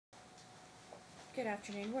Good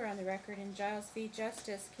afternoon. We're on the record in Giles v.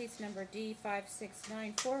 Justice, case number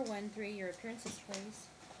D569413. Your appearances,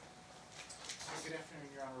 please. Good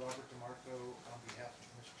afternoon, Your Honor. Robert DeMarco on behalf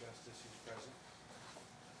of Ms. Justice, who's present.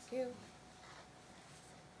 Thank you.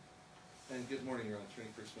 And good morning, Your Honor.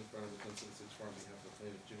 Attorney Chris Smith, Brown with Vincent on behalf of the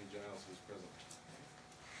plaintiff, Jimmy Giles, who's present.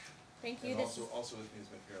 Thank you. And also with me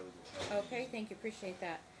is my paralegal. Okay, thank you. Appreciate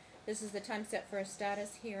that. This is the time set for a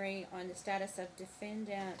status hearing on the status of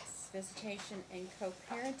defendant's visitation and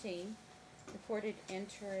co-parenting, reported,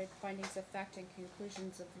 entered, findings of fact and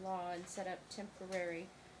conclusions of law, and set up temporary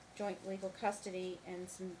joint legal custody, and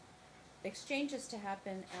some exchanges to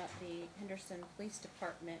happen at the Henderson Police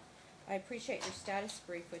Department. I appreciate your status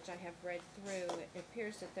brief, which I have read through. It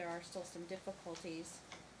appears that there are still some difficulties,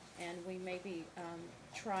 and we may be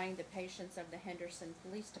trying the patience of the Henderson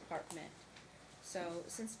Police Department. So,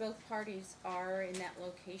 since both parties are in that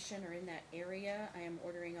location or in that area, I am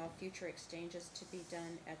ordering all future exchanges to be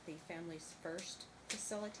done at the Families First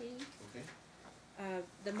facility. Okay.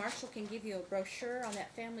 The marshal can give you a brochure on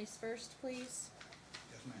that Families First, please.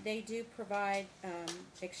 Yes, ma'am. They do provide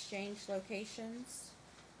exchange locations,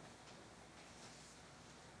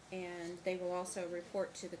 and they will also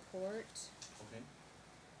report to the court. Okay.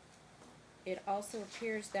 It also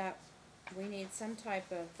appears that we need some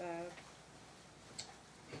type of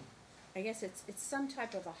I guess it's some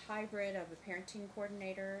type of a hybrid of a parenting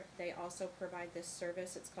coordinator. They also provide this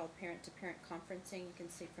service. It's called parent-to-parent conferencing. You can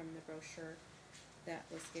see from the brochure that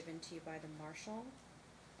was given to you by the marshal.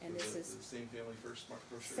 And So this is the same Family First smart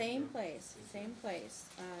brochure? same place, same place.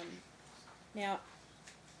 Now,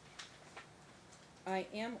 I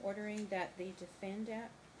am ordering that the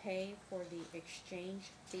defendant pay for the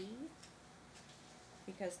exchange fee,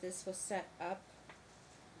 because this was set up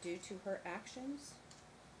due to her actions.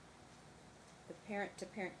 The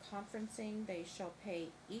parent-to-parent conferencing, they shall pay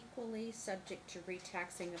equally, subject to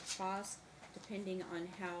retaxing of costs, depending on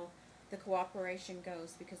how the cooperation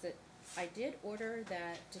goes, because I did order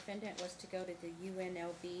that defendant was to go to the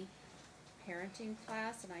UNLV parenting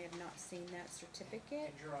class, and I have not seen that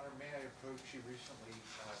certificate. And Your Honor, may I approach? She recently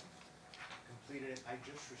completed it. I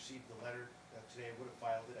just received the letter today. I would have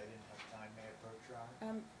filed it. I didn't have time. May I approach, Your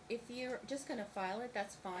Honor? If you're just going to file it,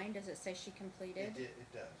 that's fine. Does it say she completed?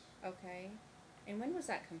 It does. Okay. And when was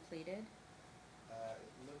that completed?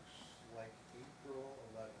 It looks like April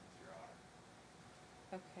 11th, Your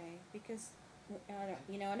Honor. Okay, because,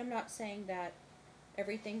 and I'm not saying that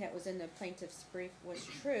everything that was in the plaintiff's brief was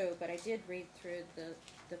true, but I did read through the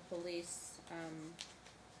police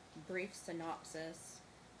brief synopsis,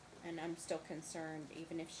 and I'm still concerned,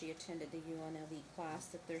 even if she attended the UNLV class,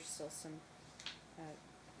 that there's still some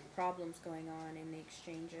problems going on in the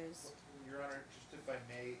exchanges. Your Honor, just if I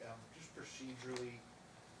may, just procedurally,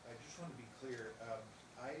 I just want to be clear.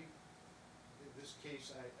 In this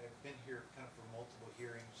case, I've been here kind of for multiple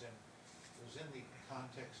hearings, and it was in the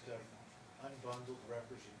context of unbundled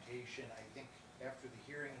representation. I think after the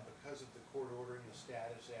hearing, and because of the court ordering the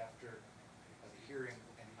status after the hearing,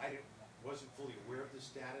 and I wasn't fully aware of the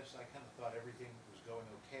status, I kind of thought everything was going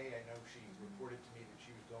okay. I know she reported to me that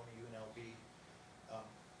she was going to UNLV.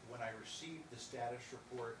 When I received the status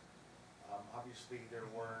report, obviously there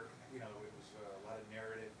were, it was a lot of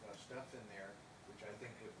narrative stuff in there, which I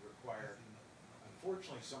think would require,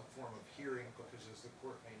 unfortunately, some form of hearing, because as the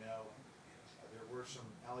court may know, there were some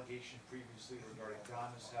allegations previously regarding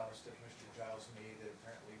Donna's house that Mr. Giles made that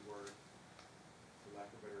apparently were, for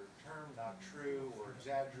lack of a better term, not true or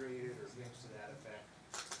exaggerated or things to that effect.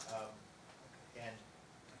 And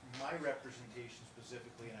my representation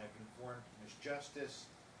specifically, and I've informed Ms.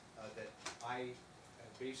 Justice that I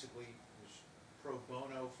basically was pro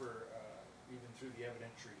bono for even through the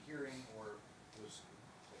evidentiary hearing, or was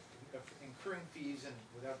incurring fees and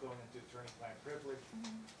without going into attorney-client privilege.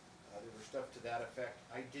 There was stuff to that effect.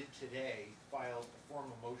 I did today file a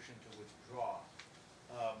formal motion to withdraw.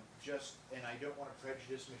 And I don't want to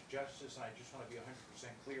prejudice Ms. Justice, and I just want to be 100%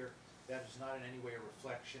 clear, that is not in any way a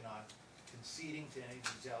reflection on conceding to any of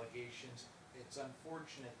these allegations. It's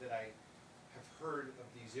unfortunate that I have heard of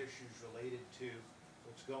these issues related to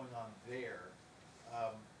what's going on there.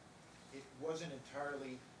 It wasn't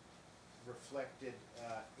entirely reflected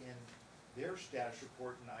in their status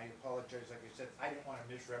report, and I apologize. Like I said, I didn't want to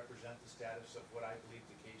misrepresent the status of what I believe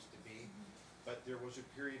the case to be, but there was a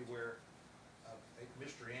period where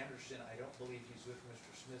Mr. Anderson, I don't believe he's with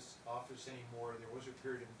Mr. Smith's office anymore. There was a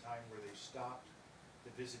period of time where they stopped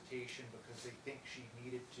the visitation because they think she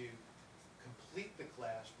needed to complete the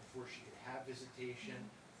class before she could have visitation.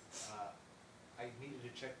 I needed to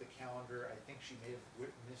check the calendar. I think she may have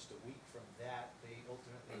missed a week from that. They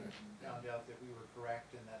ultimately found out that we were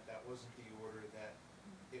correct and that that wasn't the order, that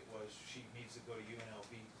it was she needs to go to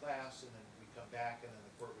UNLV class, and then we come back, and then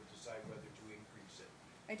the court would decide whether to increase it.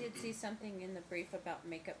 I did see something in the brief about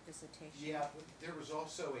makeup visitation. Yeah, but there was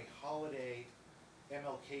also a holiday,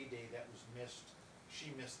 MLK Day, that was missed.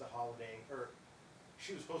 She missed the holiday, or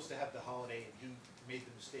she was supposed to have the holiday, and he made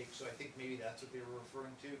the mistake, so I think maybe that's what they were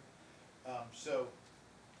referring to.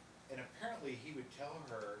 And apparently he would tell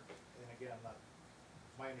her, and again,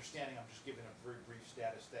 my understanding, I'm just giving a very brief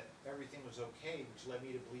status, that everything was okay, which led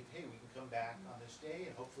me to believe, hey, we can come back on this day,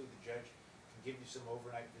 and hopefully the judge can give you some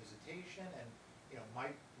overnight visitation, and, you know,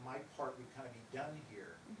 my part would kind of be done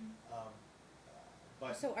here.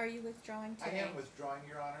 But So are you withdrawing I today? am withdrawing,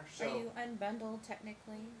 Your Honor, so. Are you unbundled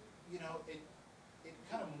technically? You know, it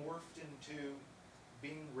kind of morphed into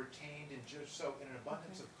being retained, and just so, in an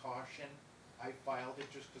abundance of caution, I filed it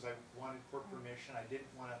just because I wanted court permission. I didn't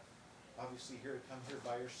want to, obviously, come here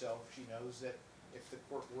by herself. She knows that if the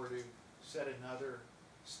court were to set another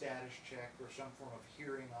status check or some form of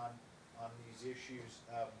hearing on these issues,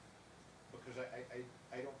 because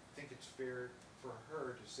I don't think it's fair for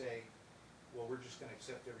her to say, well, we're just gonna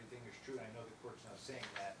accept everything as true, and I know the court's not saying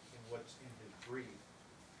that in what's in his brief.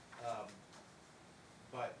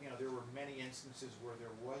 But, you know, there were many instances where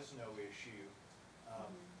there was no issue.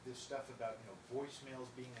 This stuff about, you know, voicemails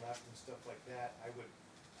being left and stuff like that, I would,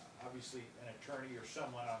 obviously, an attorney or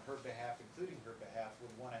someone on her behalf, including her behalf, would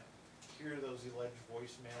wanna hear those alleged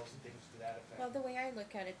voicemails and things to that effect. Well, the way I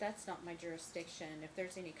look at it, that's not my jurisdiction. If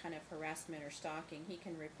there's any kind of harassment or stalking, he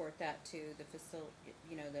can report that to the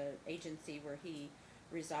the agency where he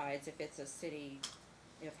resides, if it's a city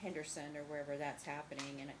of Henderson or wherever that's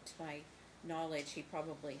happening, and to my knowledge, he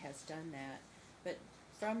probably has done that. But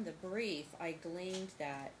from the brief, I gleaned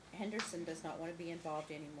that Henderson does not want to be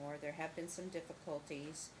involved anymore. There have been some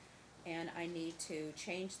difficulties, and I need to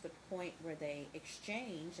change the point where they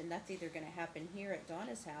exchange, and that's either going to happen here at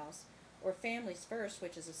Donna's house or Families First,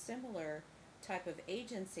 which is a similar type of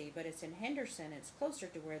agency, but it's in Henderson. It's closer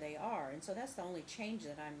to where they are, and so that's the only change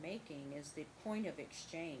that I'm making, is the point of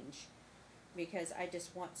exchange, because I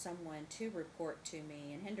just want someone to report to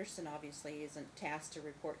me, and Henderson obviously isn't tasked to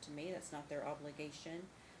report to me. That's not their obligation.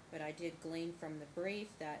 But I did glean from the brief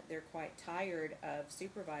that they're quite tired of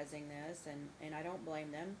supervising this, and I don't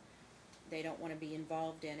blame them. They don't want to be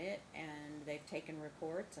involved in it, and they've taken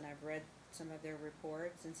reports, and I've read some of their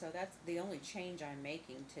reports, and so that's the only change I'm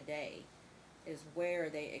making today, is where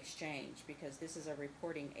they exchange, because this is a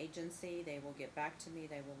reporting agency. They will get back to me.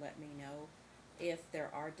 They will let me know if there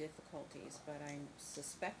are difficulties, but I'm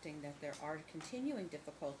suspecting that there are continuing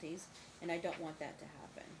difficulties, and I don't want that to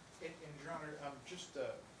happen. And Your Honor, just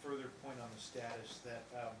a further point on the status that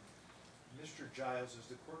Mr. Giles, as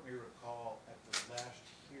the court may recall, at the last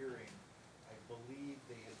hearing, I believe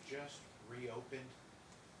they had just reopened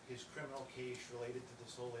his criminal case related to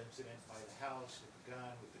this whole incident by the house, with the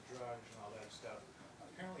gun, with the drugs, and all that stuff.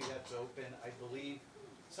 Apparently that's open. I believe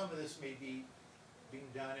some of this may be being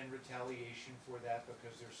done in retaliation for that,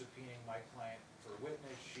 because they're subpoenaing my client for a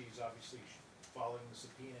witness. She's obviously following the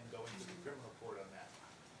subpoena and going to the criminal court on that.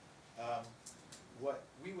 What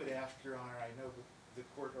we would ask, Your Honor, I know the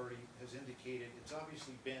court already has indicated, it's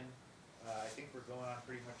obviously been, I think we're going on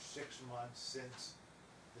pretty much 6 months since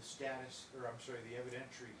the the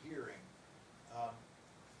evidentiary hearing.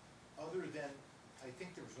 Other than, I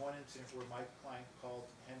think there was one incident where my client called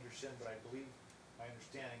Henderson, but I believe, my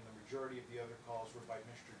understanding, the majority of the other calls were by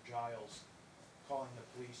Mr. Giles calling the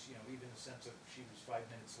police, you know, even in the sense of she was 5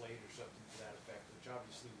 minutes late or something to that effect, which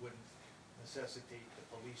obviously wouldn't necessitate the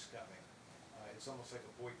police coming. It's almost like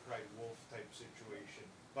a boy cried wolf type situation.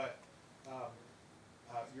 But,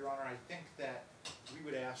 Your Honor, I think that we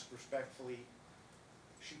would ask respectfully,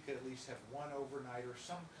 she could at least have one overnight or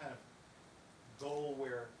some kind of goal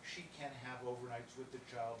where she can have overnights with the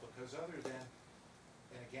child, because other than,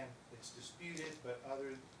 and again, it's disputed, but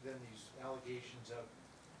other than these allegations of,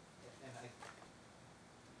 and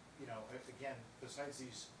again, besides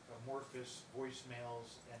these amorphous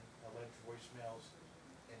voicemails and alleged voicemails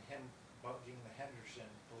and him bugging the Henderson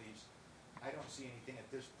police, I don't see anything at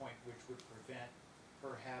this point which would prevent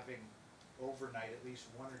her having overnight, at least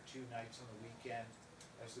 1 or 2 nights on the weekend.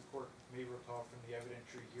 As the court may recall from the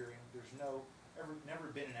evidentiary hearing, there's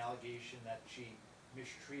never been an allegation that she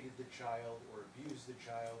mistreated the child or abused the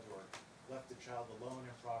child or left the child alone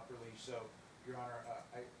improperly. So, Your Honor,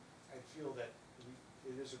 I feel that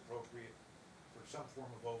it is appropriate for some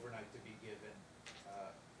form of overnight to be given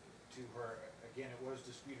to her. Again, it was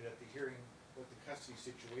disputed at the hearing what the custody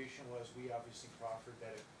situation was. We obviously proffered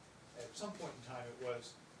that at some point in time it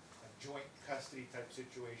was a joint custody type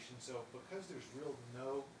situation. So because there's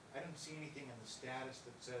I don't see anything in the status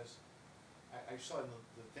that says I saw in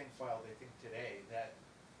the thing filed, I think today, that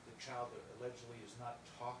the child allegedly is not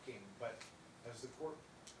talking, but as the court,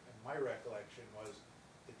 in my recollection was,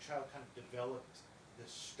 the child kind of developed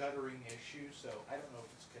this stuttering issue, so I don't know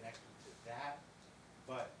if it's connected to that,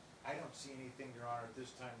 but I don't see anything, Your Honor, at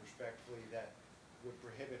this time respectfully, that would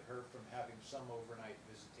prohibit her from having some overnight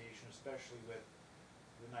visitation, especially with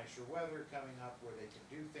the nicer weather coming up where they can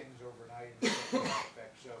do things overnight and stuff to that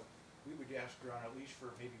effect. So we would ask, Your Honor, at least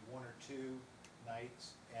for maybe 1 or 2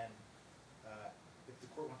 nights, and if the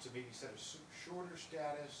court wants to maybe set a shorter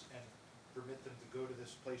status and permit them to go to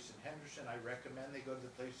this place in Henderson, I recommend they go to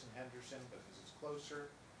the place in Henderson because it's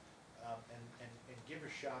closer, and give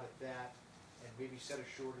a shot at that, and maybe set a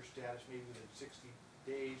shorter status, maybe within 60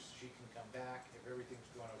 days she can come back if everything's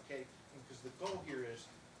going okay. Because the goal here is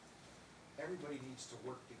everybody needs to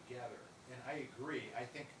work together, and I agree. I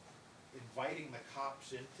think inviting the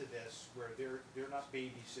cops into this where they're not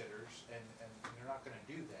babysitters and they're not going to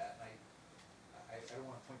do that. And I don't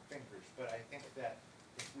want to point fingers, but I think that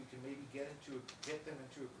if we can maybe get them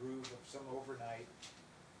into a groove of some overnight,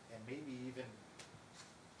 and maybe even,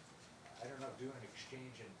 I don't know, do an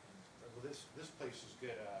exchange well, this place is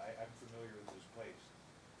good. I'm familiar with this place,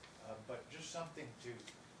 but just something to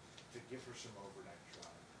give her some overnight, Your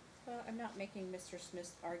Honor. Well, I'm not making Mr.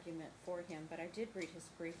 Smith's argument for him, but I did read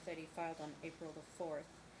his brief that he filed on April the 4th,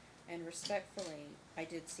 and respectfully, I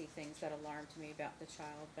did see things that alarmed me about the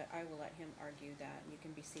child, but I will let him argue that. You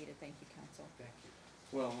can be seated. Thank you, counsel. Thank you.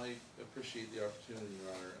 Well, I appreciate the opportunity,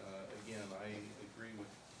 Your Honor. Again, I agree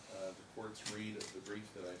with the court's read of the brief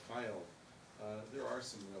that I filed. There are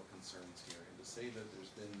some real concerns here, and to say that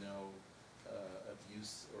there's been no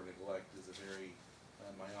abuse or neglect is a very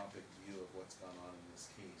myopic view of what's gone on in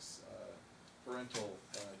this case. Parental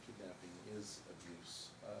kidnapping is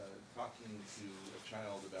abuse. Talking to a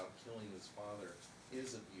child about killing his father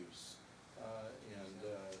is abuse.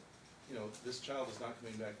 You know, this child is not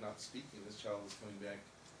coming back not speaking. This child is coming back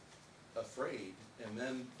afraid, and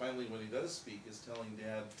then finally when he does speak is telling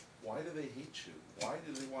Dad, why do they hate you? Why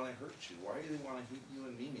do they want to hurt you? Why do they want to hate you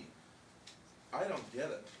and Mimi? I don't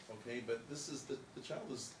get it, okay, but this is the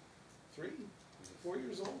child is 3, 4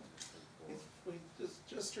 years old. He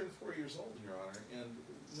just turned 4 years old, Your Honor, and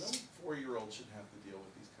no 4-year-old should have to deal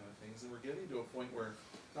with these kind of things, and we're getting to a point where,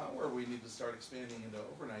 not where we need to start expanding into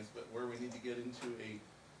overnights, but where we need to get into a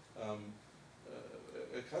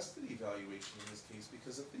custody evaluation in this case,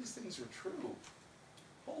 because if these things are true,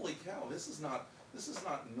 holy cow, this is not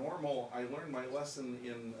normal. I learned my lesson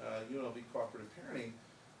in UNLV cooperative parenting.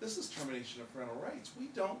 This is termination of parental rights. We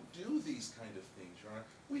don't do these kind of things, Your Honor.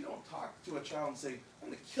 We don't talk to a child and say, I'm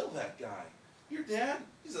going to kill that guy. Your dad,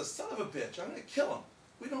 he's a son of a bitch. I'm going to kill him.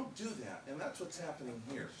 We don't do that, and that's what's happening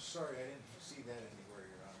here. Sorry, I didn't see that anywhere,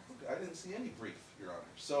 Your Honor. I didn't see any brief, Your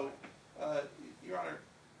Honor. So, Your Honor,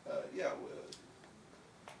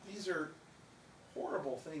 these are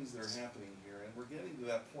horrible things that are happening here, and we're getting to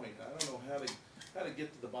that point. I don't know how to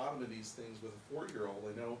get to the bottom of these things with a 4-year-old.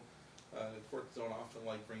 I know the courts don't often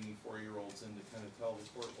like bringing 4-year-olds in to kind of tell the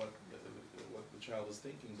court what the child is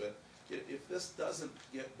thinking, but if this doesn't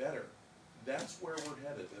get better, that's where we're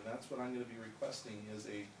headed, and that's what I'm going to be requesting is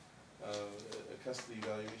a custody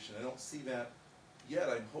evaluation. I don't see that yet.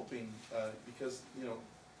 I'm hoping because, you know,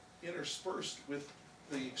 interspersed with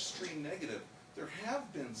the extreme negative, there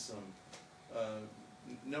have been some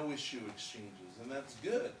no-issue exchanges, and that's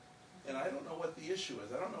good. And I don't know what the issue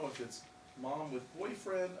is. I don't know if it's mom with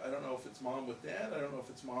boyfriend. I don't know if it's mom with dad. I don't know if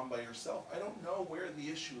it's mom by herself. I don't know where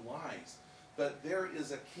the issue lies. But there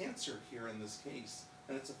is a cancer here in this case,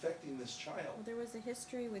 and it's affecting this child. Well, there was a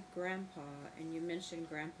history with Grandpa, and you mentioned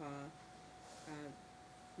Grandpa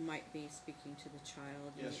might be speaking to the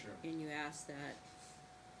child. Yes, sure. And you asked that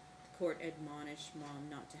the court admonish Mom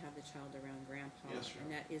not to have the child around Grandpa. Yes, sure.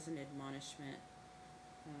 And that is an admonishment.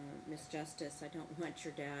 Miss Justice, I don't want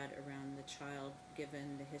your dad around the child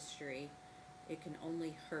given the history. It can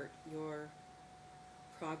only hurt your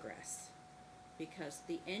progress, because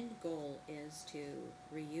the end goal is to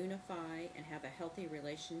reunify and have a healthy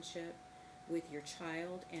relationship with your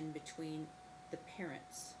child and between the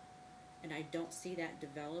parents. And I don't see that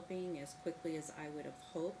developing as quickly as I would have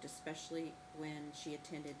hoped, especially when she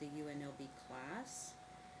attended the UNLV class.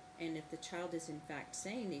 And if the child is in fact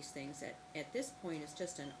saying these things, at this point it's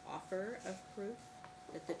just an offer of proof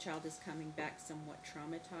that the child is coming back somewhat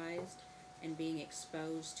traumatized and being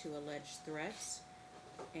exposed to alleged threats.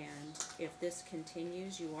 And if this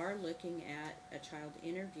continues, you are looking at a child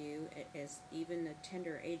interview as even the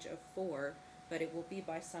tender age of 4, but it will be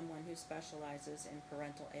by someone who specializes in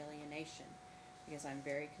parental alienation, because I'm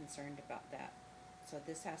very concerned about that. So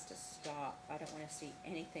this has to stop. I don't wanna see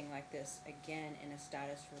anything like this again in a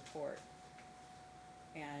status report.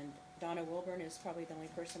 And Donna Wilburn is probably the only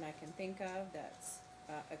person I can think of that's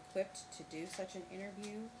equipped to do such an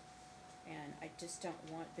interview. And I just don't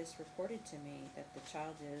want this reported to me that the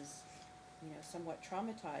child is, somewhat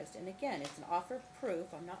traumatized. And again, it's an offer of proof.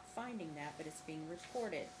 I'm not finding that, but it's being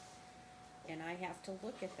reported. And I have to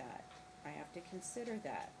look at that. I have to consider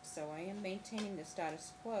that. So I am maintaining the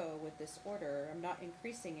status quo with this order. I'm not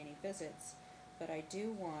increasing any visits, but I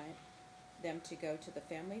do want them to go to the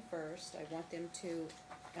Family First. I want them to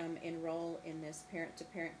enroll in this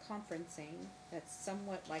parent-to-parent conferencing. That's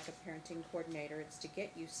somewhat like a parenting coordinator. It's to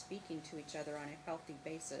get you speaking to each other on a healthy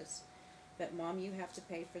basis. But Mom, you have to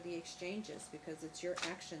pay for the exchanges because it's your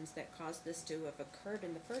actions that caused this to have occurred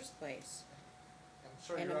in the first place. I'm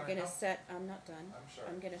sorry, And Your I'm Honor, gonna how- set, I'm not done. I'm sorry.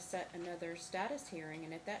 I'm gonna set another status hearing,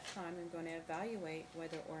 and at that time, I'm gonna evaluate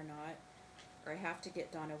whether or not, or I have to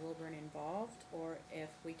get Donna Wilburn involved, or if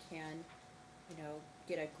we can,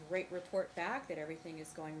 get a great report back that everything is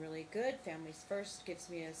going really good. Families First gives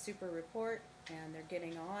me a super report, and they're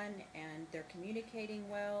getting on, and they're communicating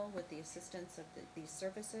well with the assistance of these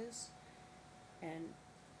services, and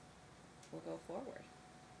we'll go forward.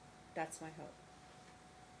 That's my hope.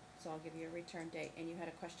 So I'll give you a return date. And you had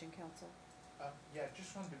a question, counsel? Yeah,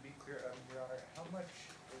 just wanted to be clear, Your Honor, how much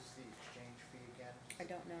is the exchange fee again? I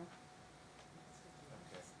don't know.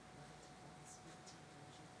 Okay.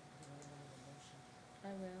 I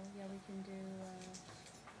will, yeah, we can do,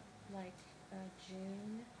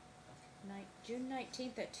 June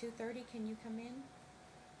 19th at 2:30, can you come in?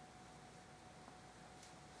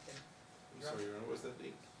 And, I'm Your sorry, Honor, Your Honor, what's that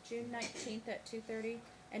date? June 19th at 2:30,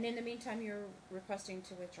 and in the meantime, you're requesting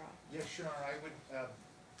to withdraw. yes, Your Honor, I would,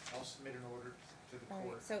 I'll submit an order to the All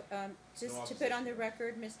court. right, so, just No to put on the opposition.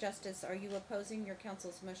 record, Ms. Justice, are you opposing your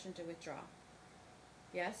counsel's motion to withdraw?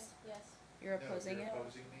 Yes? Yes, You're opposing No, it? you're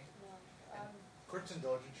opposing me? no, Court's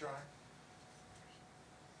indulgence, Your Honor?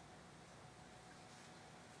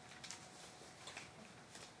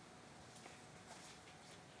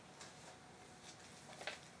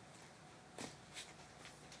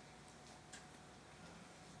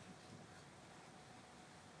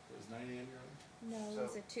 It was 9 AM, Your Honor? No, it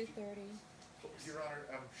was So- at 2:30. Your Honor,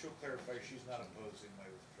 she'll clarify she's not opposing my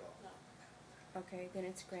withdrawal. no. Okay, then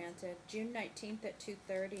it's granted. June 19th at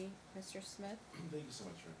 2:30, Mr. Smith? Thank you so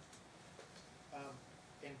much, Your Honor.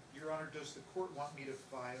 And Your Honor, does the court want me to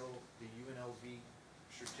file the UNLV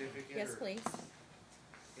certificate? Yes, or- please.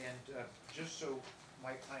 And just so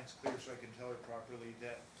my client's clear, so I can tell her properly,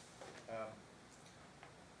 that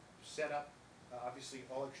set up, obviously,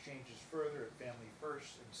 all exchanges further at Family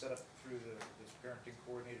First and set up through this parenting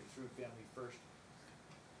coordinator through Family First.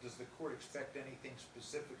 Does the court expect anything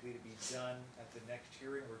specifically to be done at the next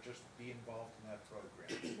hearing, or just be involved in that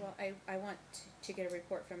program? Well, I want to get a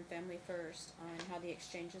report from Family First on how the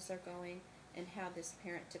exchanges are going and how this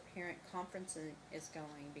parent-to-parent conferencing is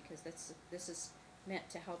going, because this is meant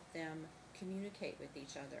to help them communicate with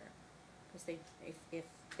each other. Because if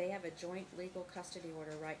they have a joint legal custody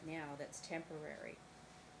order right now that's temporary,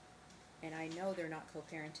 and I know they're not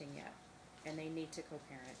co-parenting yet, and they need to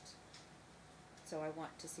co-parent. So I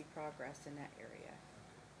want to see progress in that area.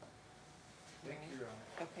 Thank you, Your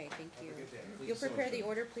Honor. Okay, thank Have a you. good day. Thank you You'll so much, prepare the Your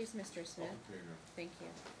Honor. order, please, Mr. I'll Smith? prepare, Your Honor. Thank you.